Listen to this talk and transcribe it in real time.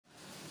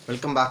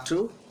Welcome back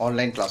to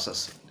online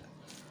classes.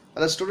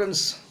 Hello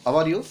students, how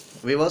are you?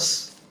 Viewers,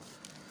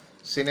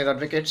 senior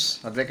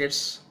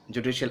advocates,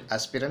 judicial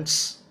aspirants.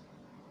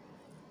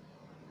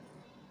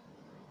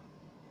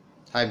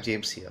 I am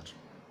James here.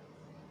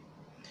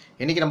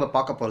 இன்னைக்கு நம்ம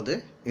பார்க்க போகிறது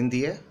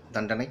இந்திய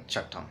தண்டனை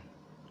சட்டம்.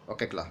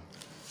 ஓகேங்களா?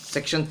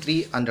 செக்ஷன்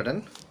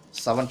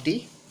 375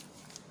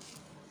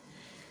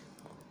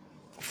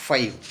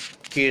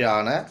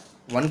 கீழான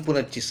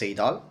வன்புணர்ச்சி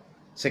செய்தால்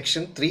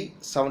செக்ஷன்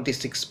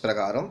 376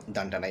 பிரகாரம்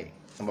தண்டனை.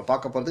 நம்ம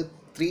பார்க்க போகிறது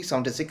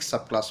 376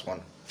 சப் கிளாஸ்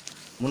 1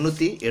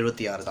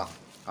 376 தான்.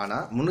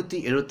 ஆனால்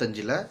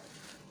 375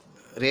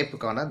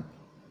 ரேப்புக்கான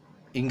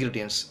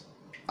இன்க்ரீடியன்ஸ்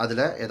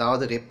அதில்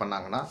ஏதாவது ரேப்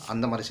பண்ணாங்கன்னா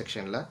அந்த மாதிரி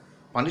செக்ஷனில்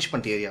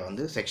பனிஷ்மெண்ட் ஏரியா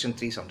வந்து செக்ஷன்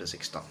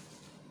 376 தான்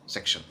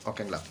செக்ஷன்.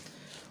 ஓகேங்களா?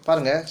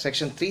 பாருங்கள்,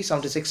 செக்ஷன்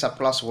 376 சப்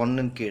கிளாஸ்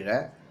 1 கீழே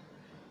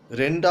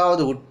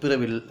ரெண்டாவது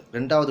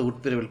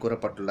உட்பிரிவில்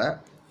கூறப்பட்டுள்ள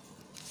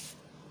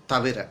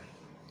தவிர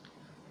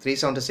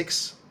 376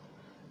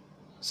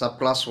 சப்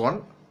கிளாஸ் 1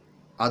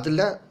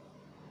 அதில்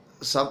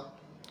சப்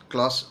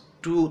கிளாஸ்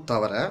 2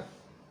 தவிர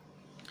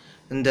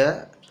இந்த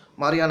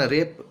மாதிரியான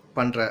ரேப்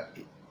பண்ணுற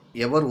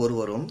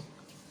ஒருவரும்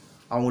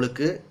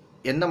அவங்களுக்கு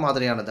என்ன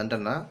மாதிரியான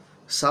தண்டனை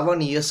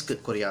 7 இயர்ஸ்க்கு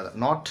குறையாத,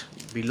 நாட்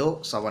பிலோ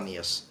 7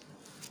 இயர்ஸ்,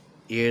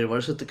 7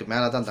 வருஷத்துக்கு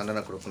மேலே தான்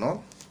தண்டனை கொடுக்கணும்.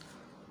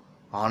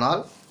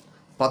 ஆனால்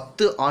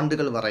 10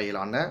 ஆண்டுகள்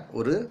வரையிலான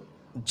ஒரு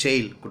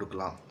ஜெயில்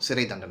கொடுக்கலாம்,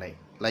 சிறை தண்டனை,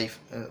 லைஃப்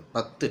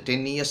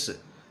 10 இயர்ஸ்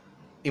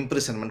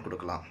இம்ப்ரிசன்மெண்ட்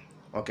கொடுக்கலாம்.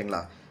 ஓகேங்களா?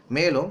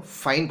 மேலும்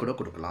ஃபைன் கூட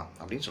கொடுக்கலாம்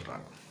அப்படின்னு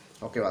சொல்கிறாங்க.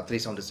 ஓகேவா?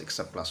 376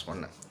 சப் கிளாஸ்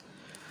 1.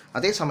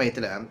 அதே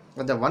சமயத்தில்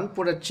அந்த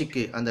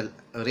வன்புணர்ச்சிக்கு அந்த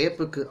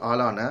ரேப்புக்கு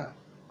ஆளான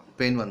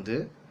பெண் வந்து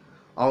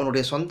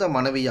அவனுடைய சொந்த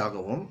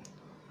மனைவியாகவும்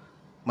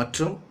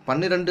மற்றும்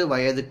 12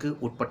 வயதுக்கு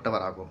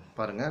உட்பட்டவராகவும்,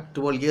 பாருங்கள்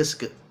 12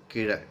 இயர்ஸ்க்கு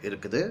கீழே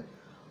இருக்குது,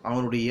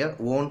 அவனுடைய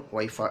ஓன்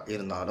ஒய்ஃபாக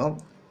இருந்தாலும்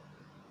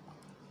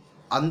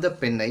அந்த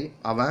பெண்ணை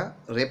அவன்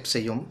ரேப்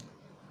செய்யும்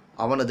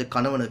அவனது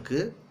கணவனுக்கு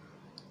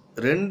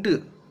 2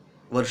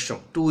 வருஷம்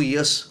 2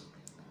 இயர்ஸ்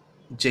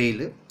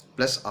ஜெயிலு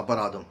ப்ளஸ்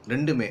அபராதம்,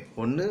 ரெண்டுமே,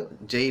 ஒன்று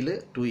ஜெயிலு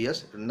 2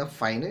 இயர்ஸ், இல்லைன்னா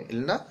ஃபைனு,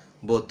 இல்லைன்னா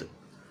போத்து,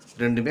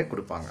 ரெண்டுமே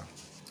கொடுப்பாங்க.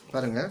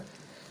 பாருங்கள்,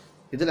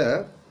 இதில்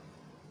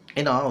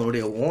ஏன்னா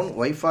அவனுடைய ஓன்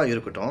ஒய்ஃபாக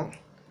இருக்கட்டும்,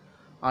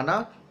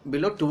 ஆனால்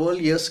பிலோ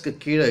 12 இயர்ஸ்க்கு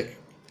கீழே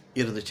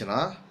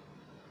இருந்துச்சுன்னா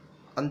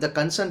அந்த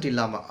கன்சன்ட்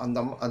இல்லாமல்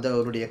அந்த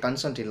அவருடைய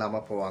கன்சன்ட்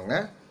இல்லாமல் போவாங்க.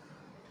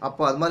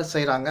 அப்போ அது மாதிரி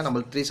செய்கிறாங்க. நம்ம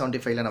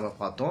 375 நம்ம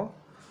பார்த்தோம்.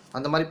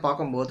 அந்த மாதிரி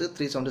பார்க்கும்போது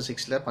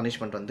 376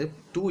 பனிஷ்மெண்ட் வந்து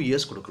 2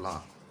 இயர்ஸ் கொடுக்கலாம்.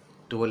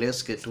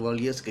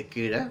 12 இயர்ஸ்க்கு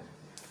கீழே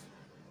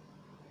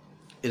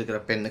இருக்கிற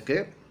பெண்ணுக்கு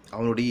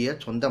அவனுடைய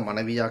சொந்த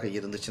மனைவியாக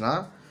இருந்துச்சுன்னா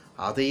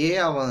அதையே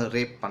அவன்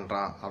ரேப்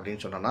பண்ணுறான்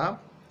அப்படின்னு சொன்னோன்னா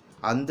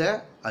அந்த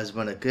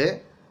ஹஸ்பண்டுக்கு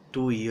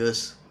 2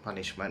 years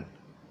punishment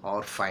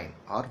R fine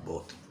are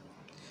both.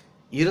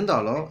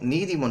 இருந்தாலும்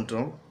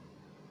நீதிமன்றம்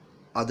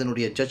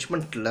அதனுடைய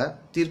ஜட்ஜ்மெண்ட்டில்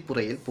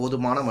தீர்ப்புரையில்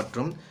போதுமான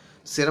மற்றும்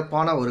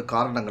சிறப்பான ஒரு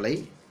காரணங்களை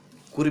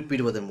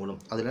குறிப்பிடுவதன் மூலம்,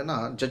 அதில்னா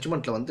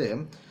ஜட்ஜ்மெண்ட்டில் வந்து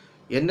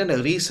என்னென்ன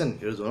ரீசன்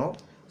எழுதணும்,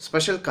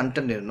 ஸ்பெஷல்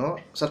கண்டென்ட் எழுதணும்,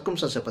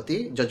 சர்க்கம்ஸ்டன்ஸை பற்றி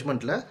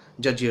ஜட்ஜ்மெண்ட்டில்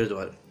ஜட்ஜ்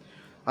எழுதுவார்.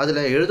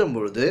 அதில் எழுதும்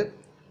பொழுது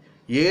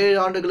 7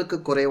 ஆண்டுகளுக்கு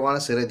குறைவான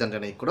சிறை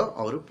தண்டனை கூட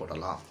அவர்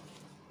போடலாம்.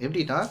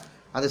 எப்படின்னா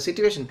அந்த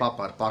சிச்சுவேஷன்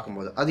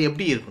பார்க்கும்போது அது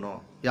எப்படி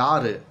இருக்கணும்,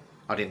 யார்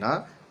அப்படின்னா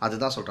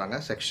அதுதான் சொல்கிறாங்க.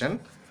 செக்ஷன்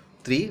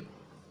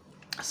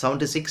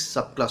 376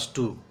 சப் கிளாஸ்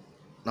 2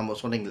 நம்ம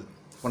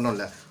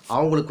சொன்னோம்ல,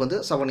 அவங்களுக்கு வந்து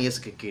 7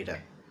 இயர்ஸ்க்கு கீழே.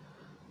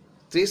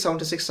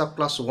 376 சப்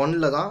கிளாஸ்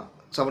 1 தான்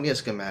 7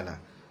 இயர்ஸ்க்கு மேலே.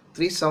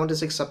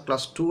 376 சப்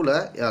கிளாஸ் 2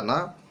 யாருன்னா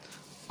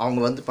அவங்க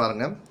வந்து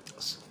பாருங்கள்,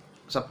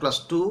 சப் கிளாஸ்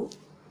 2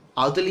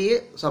 அதுலேயே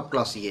சப்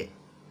கிளாஸ் ஏ,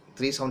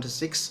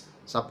 376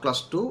 சப்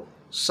கிளாஸ் 2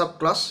 சப்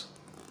கிளாஸ்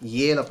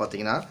ஏல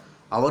பார்த்தீங்கன்னா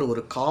அவர்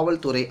ஒரு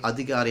காவல்துறை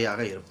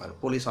அதிகாரியாக இருப்பார்,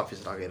 போலீஸ்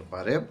ஆஃபீஸராக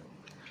இருப்பார்.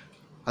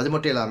 அது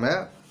மட்டும்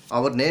இல்லாமல்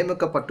அவர்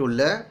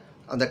நியமிக்கப்பட்டுள்ள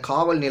அந்த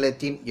காவல்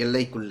நிலையத்தின்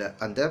எல்லைக்குள்ளே,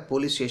 அந்த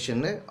போலீஸ்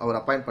ஸ்டேஷன்னு அவர்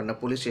அப்பாயிண்ட் பண்ண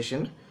போலீஸ்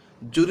ஸ்டேஷன்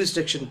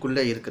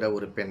ஜூரிஸ்டிக்ஷனுக்குள்ளே இருக்கிற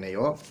ஒரு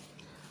பெண்ணையோ,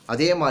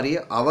 அதே மாதிரி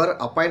அவர்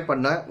அப்பாயிண்ட்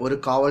பண்ண ஒரு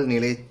காவல்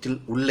நிலையத்தில்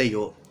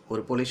உள்ளேயோ,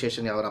 ஒரு போலீஸ்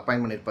ஸ்டேஷன் அவர்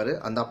அப்பாயிண்ட் பண்ணியிருப்பார்,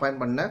 அந்த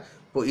அப்பாயிண்ட் பண்ண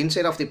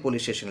இன்சைட் ஆஃப் தி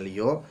போலீஸ்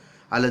ஸ்டேஷன்லேயோ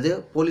அல்லது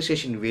போலீஸ்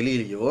ஸ்டேஷன்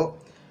வெளியிலையோ,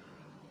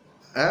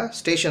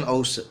 ஸ்டேஷன்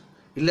ஹவுஸ்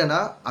இல்லைனா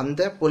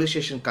அந்த போலீஸ்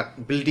ஸ்டேஷன்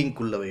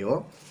பில்டிங்குள்ளவையோ,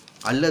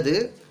 அல்லது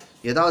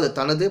ஏதாவது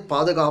தனது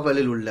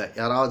பாதுகாவலில் உள்ள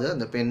யாராவது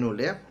அந்த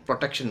பெண்ணுடைய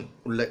ப்ரொடெக்ஷன்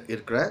உள்ள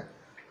இருக்கிற,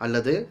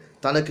 அல்லது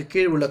தனக்கு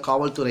கீழ் உள்ள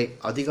காவல்துறை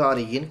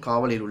அதிகாரியின்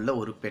காவலில் உள்ள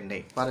ஒரு பெண்ணை,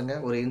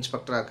 பாருங்கள், ஒரு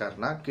இன்ஸ்பெக்டராக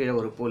இருக்காருன்னா கீழே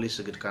ஒரு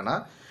போலீஸுக்கு இருக்கான்னா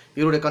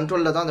இவருடைய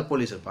கண்ட்ரோலில் தான் அந்த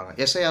போலீஸ் இருப்பாங்க.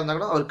 எஸ்ஐயாக இருந்தால்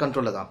கூட அவர்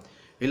கண்ட்ரோலில் தான்.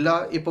 இல்லை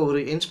இப்போ ஒரு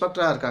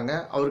இன்ஸ்பெக்டராக இருக்காங்க,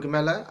 அவருக்கு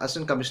மேலே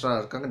அசிஸ்டன்ட்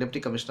கமிஷனராக இருக்காங்க,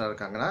 டெப்டி கமிஷனராக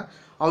இருக்காங்கன்னா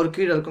அவர்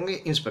கீழே இருக்கவங்க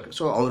இன்ஸ்பெக்டர்.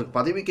 ஸோ அவருக்கு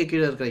பதவிக்கு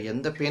கீழே இருக்கிற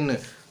எந்த பெண்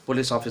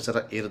போலீஸ்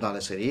ஆஃபீஸராக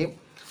இருந்தாலும் சரி,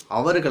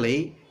 அவர்களை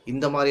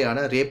இந்த மாதிரியான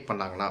ரேப்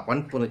பண்ணாங்கன்னா,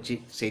 வன்புணர்ச்சி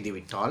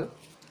செய்துவிட்டால்,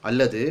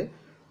 அல்லது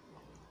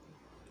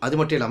அது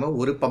மட்டும் இல்லாமல்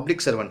ஒரு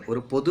பப்ளிக் சர்வன்ட்,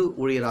 ஒரு பொது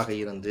ஊழியராக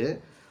இருந்து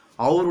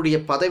அவருடைய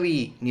பதவி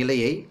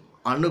நிலையை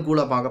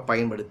அனுகூலமாக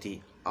பயன்படுத்தி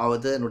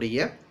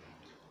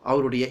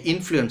அவருடைய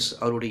இன்ஃப்ளூயன்ஸ்,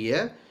 அவருடைய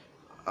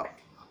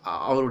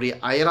அவருடைய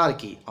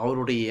ஹைரார்கி,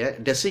 அவருடைய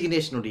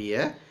டெசிக்னேஷனுடைய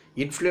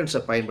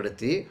இன்ஃப்ளூயன்ஸை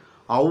பயன்படுத்தி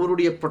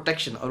அவருடைய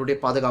ப்ரொடெக்ஷன், அவருடைய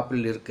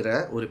பாதுகாப்பில் இருக்கிற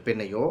ஒரு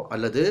பெண்ணையோ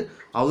அல்லது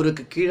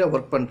அவருக்கு கீழே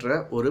ஒர்க் பண்ணுற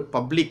ஒரு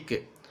பப்ளிக்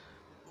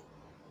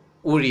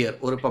ஊழியர்,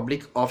 ஒரு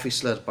பப்ளிக்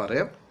ஆஃபீஸில் இருப்பார்,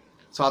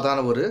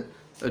 சாதாரண ஒரு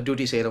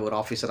டியூட்டி செய்கிற ஒரு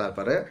ஆஃபீஸராக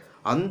இருப்பார்.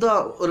 அந்த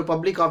ஒரு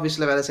பப்ளிக்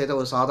ஆஃபீஸில் வேலை செய்கிற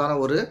ஒரு சாதாரண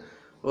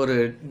ஒரு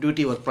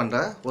டியூட்டி ஒர்க் பண்ணுற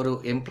ஒரு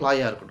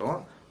எம்ப்ளாயாக இருக்கட்டும்,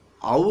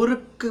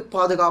 அவருக்கு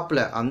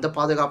பாதுகாப்பில், அந்த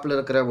பாதுகாப்பில்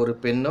இருக்கிற ஒரு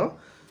பெண்ணும்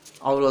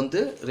அவர் வந்து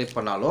ரேப்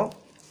பண்ணாலும்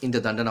இந்த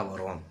தண்டனை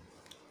வரும்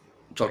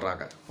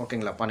சொல்கிறாங்க.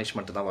 ஓகேங்களா,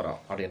 பனிஷ்மெண்ட்டு தான் வரும்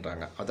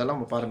அப்படின்றாங்க.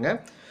 அதெல்லாம் பாருங்கள்,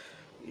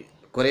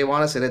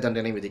 குறைவான சிறை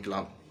தண்டனை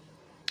விதிக்கலாம்,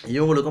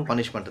 இவங்களுக்கும்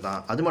பனிஷ்மெண்ட்டு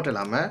தான். அது மட்டும்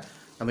இல்லாமல்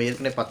நம்ம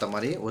ஏற்கனவே பார்த்த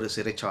மாதிரி ஒரு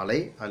சிறைச்சாலை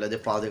அல்லது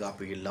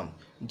பாதுகாப்பு இல்லம்,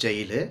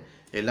 ஜெயிலு,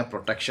 எல்லாம்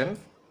ப்ரொடெக்ஷன்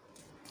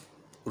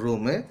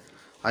ரூமு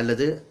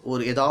அல்லது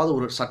ஏதாவது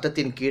ஒரு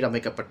சட்டத்தின் கீழ்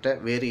அமைக்கப்பட்ட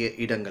வேறு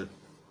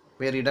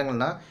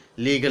இடங்கள்னால்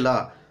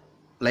லீகலாக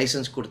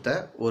லைசன்ஸ் கொடுத்த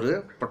ஒரு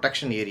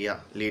ப்ரொடெக்ஷன் ஏரியா,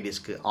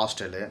 லேடிஸ்க்கு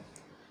ஹாஸ்டலு,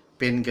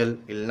 பெண்கள்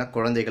இல்லைன்னா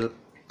குழந்தைகள்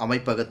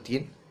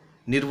அமைப்பகத்தின்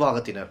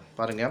நிர்வாகத்தினர்.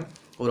 பாருங்கள்,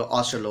 ஒரு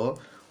ஹாஸ்டலோ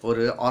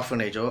ஒரு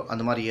ஆர்ஃபனேஜோ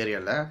அந்த மாதிரி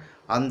ஏரியாவில்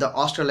அந்த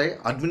ஹாஸ்டலை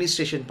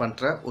அட்மினிஸ்ட்ரேஷன்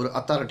பண்ணுற ஒரு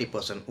அத்தாரிட்டி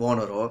பர்சன்,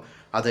 ஓனரோ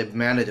அதை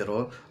மேனேஜரோ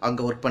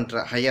அங்கே ஒர்க்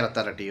பண்ணுற ஹையர்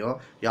அத்தாரிட்டியோ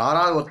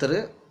யாராவது ஒருத்தர்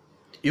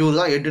இவர்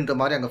தான் ஹெட்டுன்ற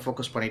மாதிரி அங்கே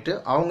ஃபோக்கஸ் பண்ணிவிட்டு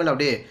அவங்கள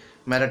அப்படியே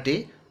மிரட்டி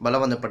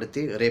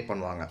பலவந்தப்படுத்தி ரேப்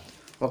பண்ணுவாங்க.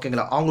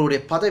 ஓகேங்களா,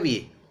 அவங்களுடைய பதவி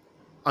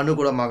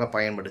அனுகூலமாக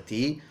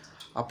பயன்படுத்தி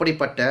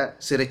அப்படிப்பட்ட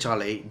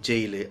சிறைச்சாலை,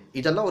 ஜெயிலு,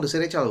 இதெல்லாம் ஒரு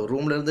சிறைச்சாலை.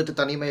 ரூமில் இருந்துட்டு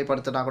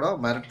தனிமைப்படுத்தினா கூட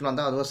மிரட்டினா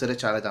வந்தால் அதுவும்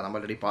சிறைச்சாலை தான், நம்ம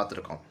ஆல்ரெடி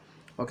பார்த்துருக்கோம்.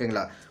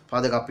 ஓகேங்களா,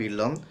 பாதுகாப்பு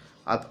இல்லம்.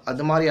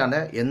 அது மாதிரியான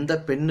எந்த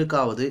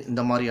பெண்ணுக்காவது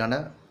இந்த மாதிரியான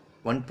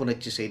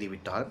வன்புணர்ச்சி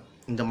செய்துவிட்டால்,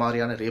 இந்த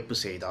மாதிரியான ரேப்பு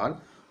செய்தால்,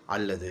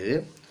 அல்லது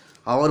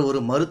அவர்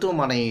ஒரு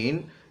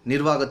மருத்துவமனையின்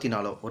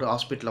நிர்வாகத்தினாலோ, ஒரு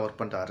ஹாஸ்பிட்டலில்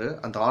ஒர்க் பண்ணுறாரு,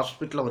 அந்த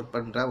ஹாஸ்பிட்டலில் ஒர்க்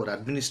பண்ணுற ஒரு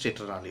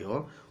அட்மினிஸ்ட்ரேட்டர்னாலேயோ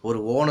ஒரு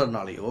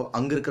ஓனர்னாலேயோ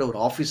அங்கே இருக்கிற ஒரு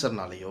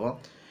ஆஃபீஸர்னாலேயோ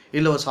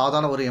இல்லை ஒரு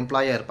சாதாரண ஒரு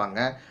எம்ப்ளாயாக இருப்பாங்க,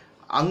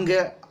 அங்கே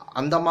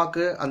அந்த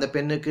அம்மாவுக்கு அந்த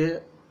பெண்ணுக்கு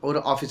ஒரு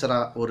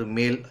ஆஃபீஸராக ஒரு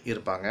மேல்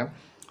இருப்பாங்க,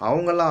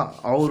 அவங்கெல்லாம்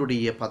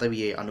அவருடைய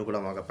பதவியை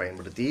அனுகூலமாக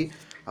பயன்படுத்தி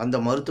அந்த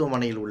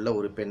மருத்துவமனையில் உள்ள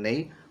ஒரு பெண்ணை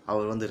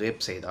அவர் வந்து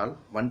ரேப் செய்தால்,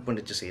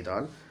 வன்புணர்ச்சி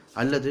செய்தால்,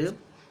 அல்லது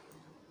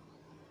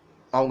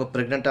அவங்க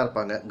ப்ரெக்னெண்ட்டாக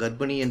இருப்பாங்க,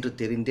 கர்ப்பிணி என்று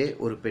தெரிந்தே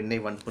ஒரு பெண்ணை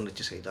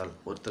வன்புணர்ச்சி செய்தால்,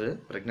 ஒருத்தர்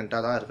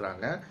ப்ரெக்னெண்ட்டாக தான்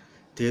இருக்கிறாங்க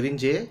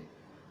தெரிஞ்சே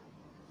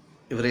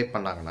ரேப்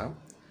பண்ணாங்கன்னா,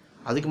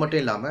 அதுக்கு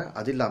மட்டும்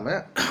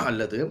இல்லாமல்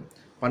அல்லது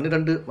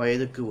 12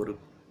 வயதுக்கு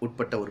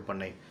உட்பட்ட ஒரு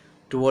பெண்ணை,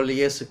 12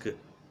 இயர்ஸுக்கு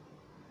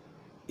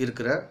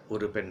இருக்கிற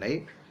ஒரு பெண்ணை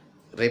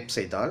ரேப்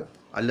செய்தால்,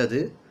 அல்லது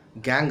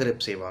கேங்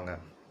ரேப் செய்வாங்க,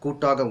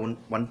 கூட்டாக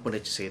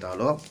வன்புணர்ச்சி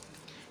செய்தாலோ,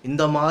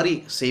 இந்த மாதிரி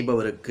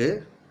செய்பவருக்கு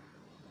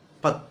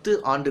 10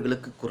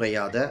 ஆண்டுகளுக்கு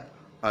குறையாத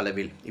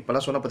அளவில்,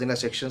 இப்போலாம் சொன்ன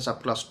பார்த்தீங்கன்னா செக்ஷன்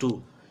சப் கிளாஸ் 2,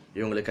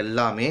 இவங்களுக்கு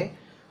எல்லாமே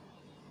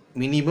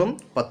மினிமம்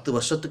 10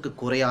 வருஷத்துக்கு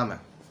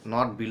குறையாமல்,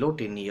 நாட் பிலோ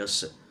 10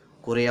 இயர்ஸ்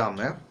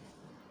குறையாமல்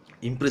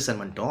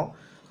இம்ப்ரிசன்மெண்ட்டும்,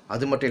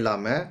 அது மட்டும்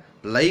இல்லாமல்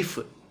லைஃப்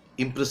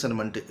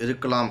இம்ப்ரிசன்மெண்ட்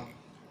இருக்கலாம்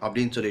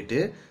அப்படின்னு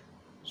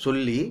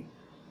சொல்லி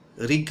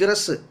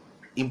ரிக்ரஸ்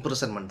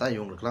இம்ப்ரிசன்மெண்ட் தான்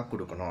இவங்களுக்கெல்லாம்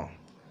கொடுக்கணும்.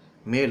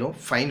 மேலும்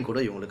ஃபைன் கூட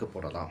இவங்களுக்கு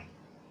போடலாம்.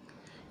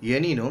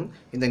 எனினும்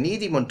இந்த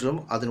நீதிமன்றம்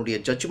அதனுடைய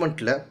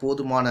ஜட்ஜ்மெண்ட்டில்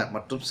போதுமான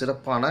மற்றும்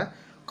சிறப்பான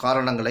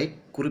காரணங்களை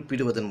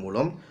குறிப்பிடுவதன்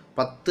மூலம்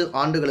 10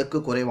 ஆண்டுகளுக்கு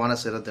குறைவான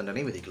சிறை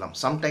தண்டனை விதிக்கலாம்.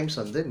 சம்டைம்ஸ்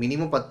வந்து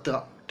மினிமம்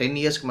 10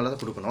 இயர்ஸ்க்கு மேலே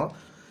தான் கொடுக்கணும்.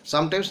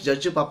 சம்டைம்ஸ்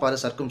ஜட்ஜு பார்ப்பாரு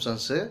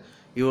சர்க்கம்ஸ்டன்ஸு,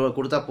 இவ்வளோ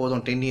கொடுத்தா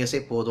போதும், 10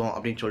 இயர்ஸே போதும்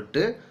அப்படின்னு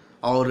சொல்லிட்டு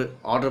அவர்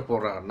ஆர்டர்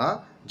போடுறாருன்னா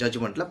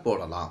ஜட்ஜ்மெண்ட்டில்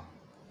போடலாம்.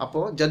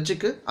 அப்போது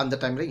ஜட்ஜுக்கு அந்த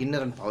டைமில்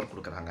இன்னரண்ட் பவர்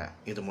கொடுக்குறாங்க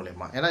இது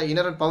மூலயமா. ஏன்னா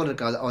இன்னரண்ட் பவர்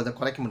இருக்காது, அதை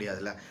குறைக்க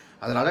முடியாதுல்ல,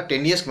 அதனால்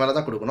 10 இயர்ஸ்க்கு மேலே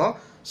தான் கொடுக்கணும்.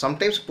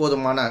 சம்டைம்ஸ்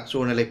போதுமான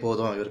சூழ்நிலை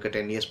போதும், இவருக்கு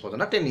 10 இயர்ஸ்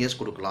போதும்னா 10 இயர்ஸ்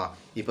கொடுக்கலாம்.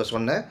 இப்போ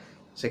சொன்ன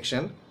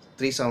section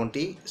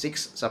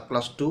 376 sub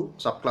clause 2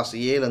 sub clause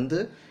ஏலேருந்து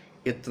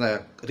எத்தனை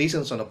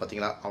ரீசன் சொன்ன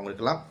பார்த்தீங்களா,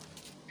 அவங்களுக்கெல்லாம்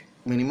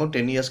மினிமம்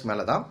 10 இயர்ஸ்க்கு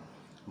மேலே தான்.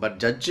 பட்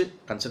ஜட்ஜு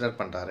கன்சிடர்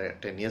பண்ணுறாரு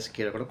 10 இயர்ஸ்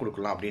கீழே கூட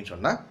கொடுக்கலாம் அப்படின்னு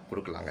சொன்னால்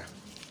கொடுக்கலாங்க.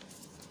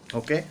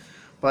 ஓகே,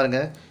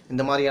 பாருங்கள்,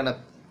 இந்த மாதிரியான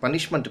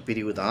பனிஷ்மெண்ட்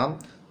பிரிவு தான்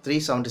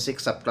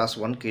 376 சப் கிளாஸ்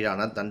 1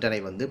 கீழான தண்டனை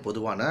வந்து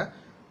பொதுவான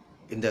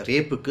இந்த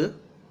ரேப்புக்கு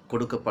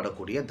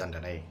கொடுக்கப்படக்கூடிய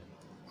தண்டனை.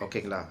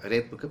 ஓகேங்களா,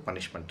 ரேப்புக்கு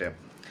பனிஷ்மெண்ட்டு.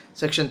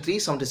 செக்ஷன்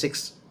 376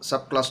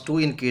 சப் கிளாஸ்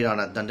 2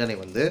 கீழான தண்டனை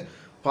வந்து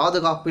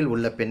பாதுகாப்பில்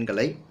உள்ள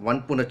பெண்களை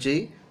வன்புணர்ச்சி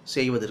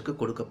செய்வதற்கு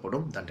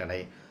கொடுக்கப்படும் தண்டனை.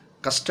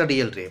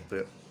 கஸ்டடியல் ரேப்பு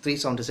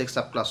 376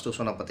 சப் கிளாஸ் 2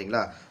 சொன்னால்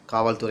பார்த்தீங்களா,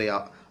 காவல்துறை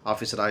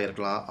ஆஃபீஸராக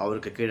இருக்கலாம்,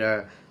 அவருக்கு கீழே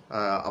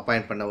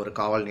அப்பாயிண்ட் பண்ண ஒரு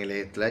காவல்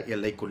நிலையத்தில்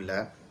எல்லைக்குள்ளே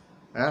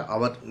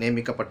அவர்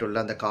நியமிக்கப்பட்டுள்ள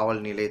அந்த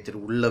காவல் நிலையத்தில்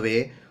உள்ளவே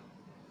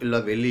இல்லை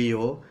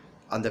வெளியோ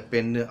அந்த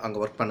பெண்ணு அங்கே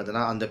ஒர்க்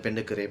பண்ணதுன்னா அந்த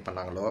பெண்ணுக்கு ரேப்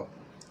பண்ணாங்களோ,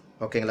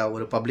 ஓகேங்களா,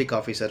 ஒரு பப்ளிக்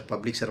ஆஃபீஸர்,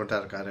 பப்ளிக்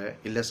சர்வெண்ட்டாக இருக்கார்,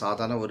 இல்லை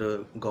சாதாரண ஒரு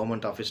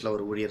கவர்மெண்ட் ஆஃபீஸில்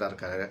ஒரு ஊழியராக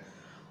இருக்கார்,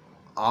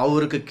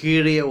 அவருக்கு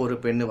கீழே ஒரு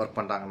பெண்ணு ஒர்க்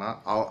பண்ணுறாங்கன்னா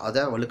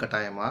அதை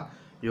வலுக்கட்டாயமாக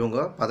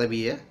இவங்க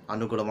பதவியை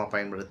அனுகூலமாக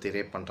பயன்படுத்தி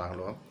ரேப்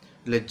பண்ணுறாங்களோ,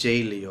 இல்லை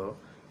ஜெயிலையோ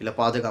இல்லை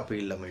பாதுகாப்பு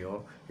இல்லமையோ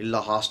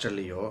இல்லை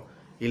ஹாஸ்டல்லையோ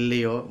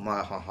இல்லையோ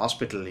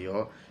ஹாஸ்பிட்டல்லையோ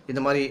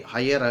இந்த மாதிரி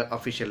ஹையர்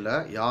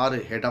அஃபிஷியலில் யார்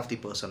ஹெட் ஆஃப் தி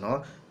பர்சனோ,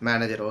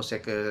 மேனேஜரோ,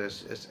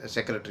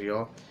 செக்ரட்டரியோ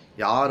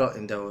யார்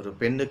இந்த ஒரு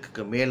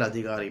பெண்ணுக்கு மேல்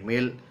அதிகாரி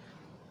மேல்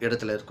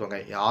இடத்துல இருக்கவங்க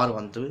யார்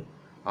வந்து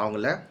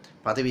அவங்கள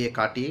பதவியை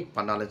காட்டி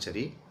பண்ணாலும்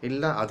சரி,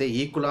 இல்லை அதே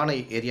ஈக்குவலான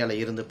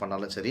ஏரியாவில் இருந்து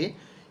பண்ணாலும் சரி,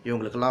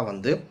 இவங்களுக்கெல்லாம்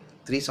வந்து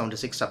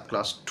 376 சப்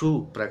கிளாஸ் 2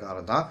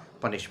 பிரகாரம் தான்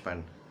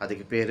பனிஷ்மெண்ட்.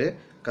 அதுக்கு பேர்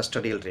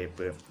கஸ்டடியல்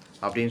ரேப்பு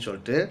அப்படின்னு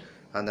சொல்லிட்டு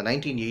அந்த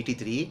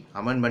 1983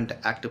 அமெண்ட்மெண்ட்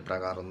ஆக்ட்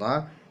பிரகாரம்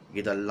தான்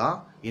இதெல்லாம்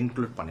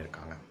இன்க்ளூட்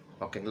பண்ணியிருக்காங்க.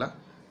 ஓகேங்களா?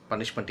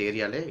 பனிஷ்மெண்ட்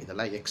ஏரியாலே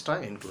இதெல்லாம் எக்ஸ்ட்ரா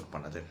இன்க்ளூட்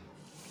பண்ணது.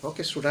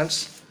 ஓகே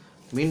ஸ்டூடெண்ட்ஸ்,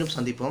 மீண்டும்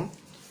சந்திப்போம்.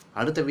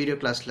 அடுத்த வீடியோ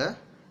கிளாஸில்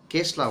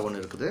கேஸ் லா ஒன்று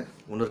இருக்குது,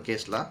 இன்னொரு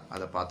கேஸ் லா,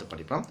 அதை பார்த்து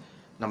படிப்போம்.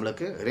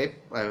 நம்மளுக்கு ரேப்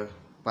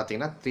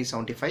பார்த்தீங்கன்னா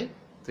 375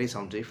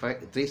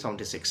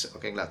 376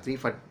 ஓகேங்களா?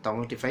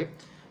 375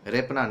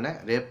 ரேப்புனா என்ன,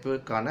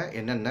 ரேப்புக்கான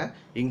என்னென்ன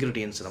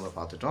இன்க்ரீடியன்ஸ் நம்ம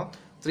பார்த்துட்டோம்.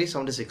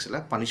 376ல்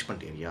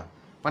பனிஷ்மெண்ட் ஏரியா,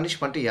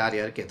 பனிஷ்மெண்ட்டு யார்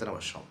யாருக்கு எத்தனை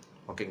வருஷம்,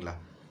 ஓகேங்களா?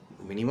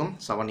 Minimum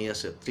 7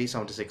 years.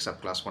 376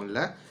 சப் கிளாஸ்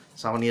 1ல்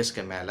 7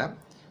 இயர்ஸ்க்கு மேலே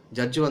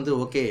ஜட்ஜு வந்து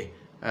ஓகே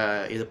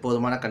இது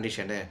போதுமான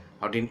கண்டிஷனு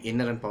அப்படின்னு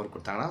இன்னரண்ட் பவர்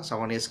கொடுத்தாங்கன்னா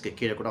 7 இயர்ஸ்க்கு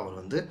கீழே கூட அவர்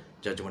வந்து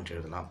ஜட்ஜ்மெண்ட்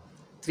எழுதலாம்.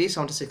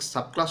 376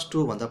 சப் கிளாஸ்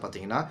 2 வந்தால்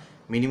பார்த்தீங்கன்னா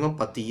மினிமம்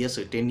 10 இயர்ஸ்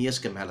 10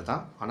 இயர்ஸ்க்கு மேலே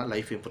தான், ஆனால்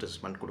லைஃப்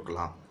இம்ப்ரிசன்மெண்ட்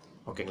கொடுக்கலாம்.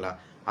 ஓகேங்களா?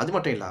 அது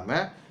மட்டும்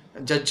இல்லாமல்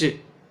ஜட்ஜு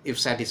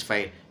இஃப்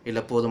சாட்டிஸ்ஃபைட்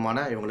இல்லை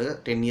போதுமான இவங்களுக்கு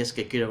 10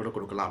 இயர்ஸ்க்கு கீழே கூட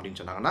கொடுக்கலாம் அப்படின்னு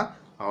சொன்னாங்கன்னா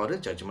அவர்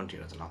ஜட்ஜ்மெண்ட்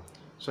எழுதலாம்.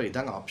 ஸோ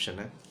இதாங்க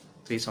ஆப்ஷனு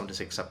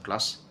 376 சப்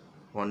கிளாஸ்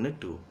 1,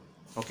 2.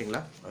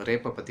 ஓகேங்களா?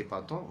 ரேப்பை பற்றி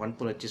பார்த்தோம்,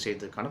 வன்புணர்ச்சி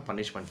செய்ததுக்கான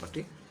பனிஷ்மெண்ட்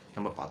பற்றி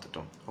நம்ம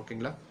பார்த்துட்டோம்.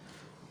 ஓகேங்களா?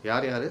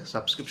 யார் யார்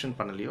சப்ஸ்கிரிப்ஷன்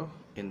பண்ணலையோ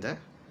இந்த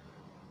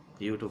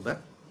யூடியூப்பை,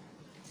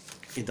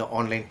 இந்த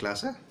ஆன்லைன்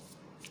கிளாஸை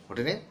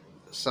உடனே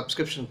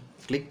சப்ஸ்கிரிப்ஷன்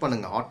கிளிக்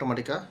பண்ணுங்கள்.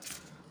 ஆட்டோமேட்டிக்காக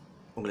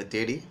உங்களை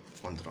தேடி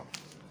வந்துடும்,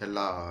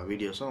 எல்லா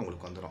வீடியோஸும்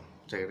உங்களுக்கு வந்துடும்.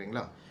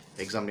 சரிங்களா?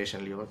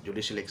 எக்ஸாமினேஷன்லையோ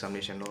ஜுடிஷியல்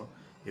எக்ஸாமினேஷனோ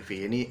இஃப்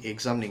எனி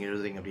எக்ஸாம் நீங்கள்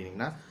எழுதுறீங்க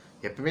அப்படின்னீங்கன்னா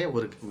எப்பவுமே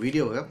ஒரு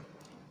வீடியோவை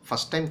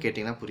ஃபஸ்ட் டைம்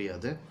கேட்டிங்கன்னா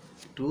புரியாது,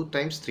 2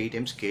 times 3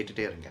 times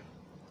கேட்டுகிட்டே இருங்க.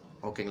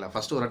 ஓகேங்களா?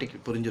 ஃபஸ்ட்டு ஒரு வாட்டிக்கு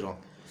புரிஞ்சிடும்,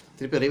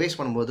 திருப்பி ரிவைஸ்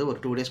பண்ணும்போது ஒரு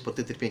 2 days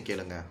பொறுத்து திருப்பியும்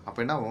கேளுங்க. அப்போ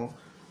என்ன ஆகும்,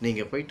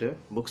 நீங்கள் போயிட்டு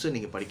புக்ஸு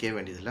நீங்கள் படிக்கவே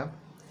வேண்டியதில்லை,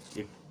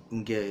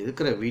 இங்கே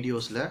இருக்கிற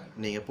வீடியோஸில்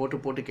நீங்கள்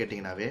போட்டு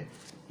கேட்டிங்கனாவே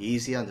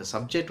ஈஸியாக அந்த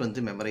சப்ஜெக்ட் வந்து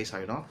மெமரைஸ்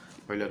ஆகிடும்.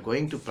 while you are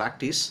going to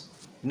practice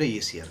இன்னும்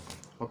ஈஸியாக இருக்கும்.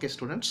 ஓகே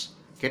ஸ்டூடெண்ட்ஸ்,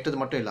 கேட்டது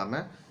மட்டும்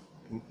இல்லாமல்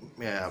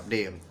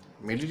அப்படியே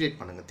மெடிடேட்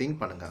பண்ணுங்கள், திங்க்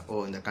பண்ணுங்கள்.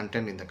 ஓ இந்த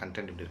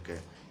கண்டென்ட் இப்படி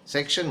இருக்குது,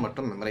 செக்ஷன்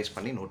மட்டும் மெமரைஸ்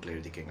பண்ணி நோட்டில்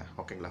எழுதிக்கங்க.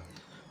 ஓகேங்களா?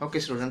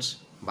 Okay students,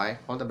 bye,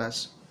 all the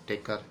best,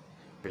 take care,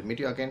 will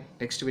meet you again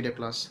next video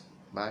class.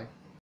 Bye.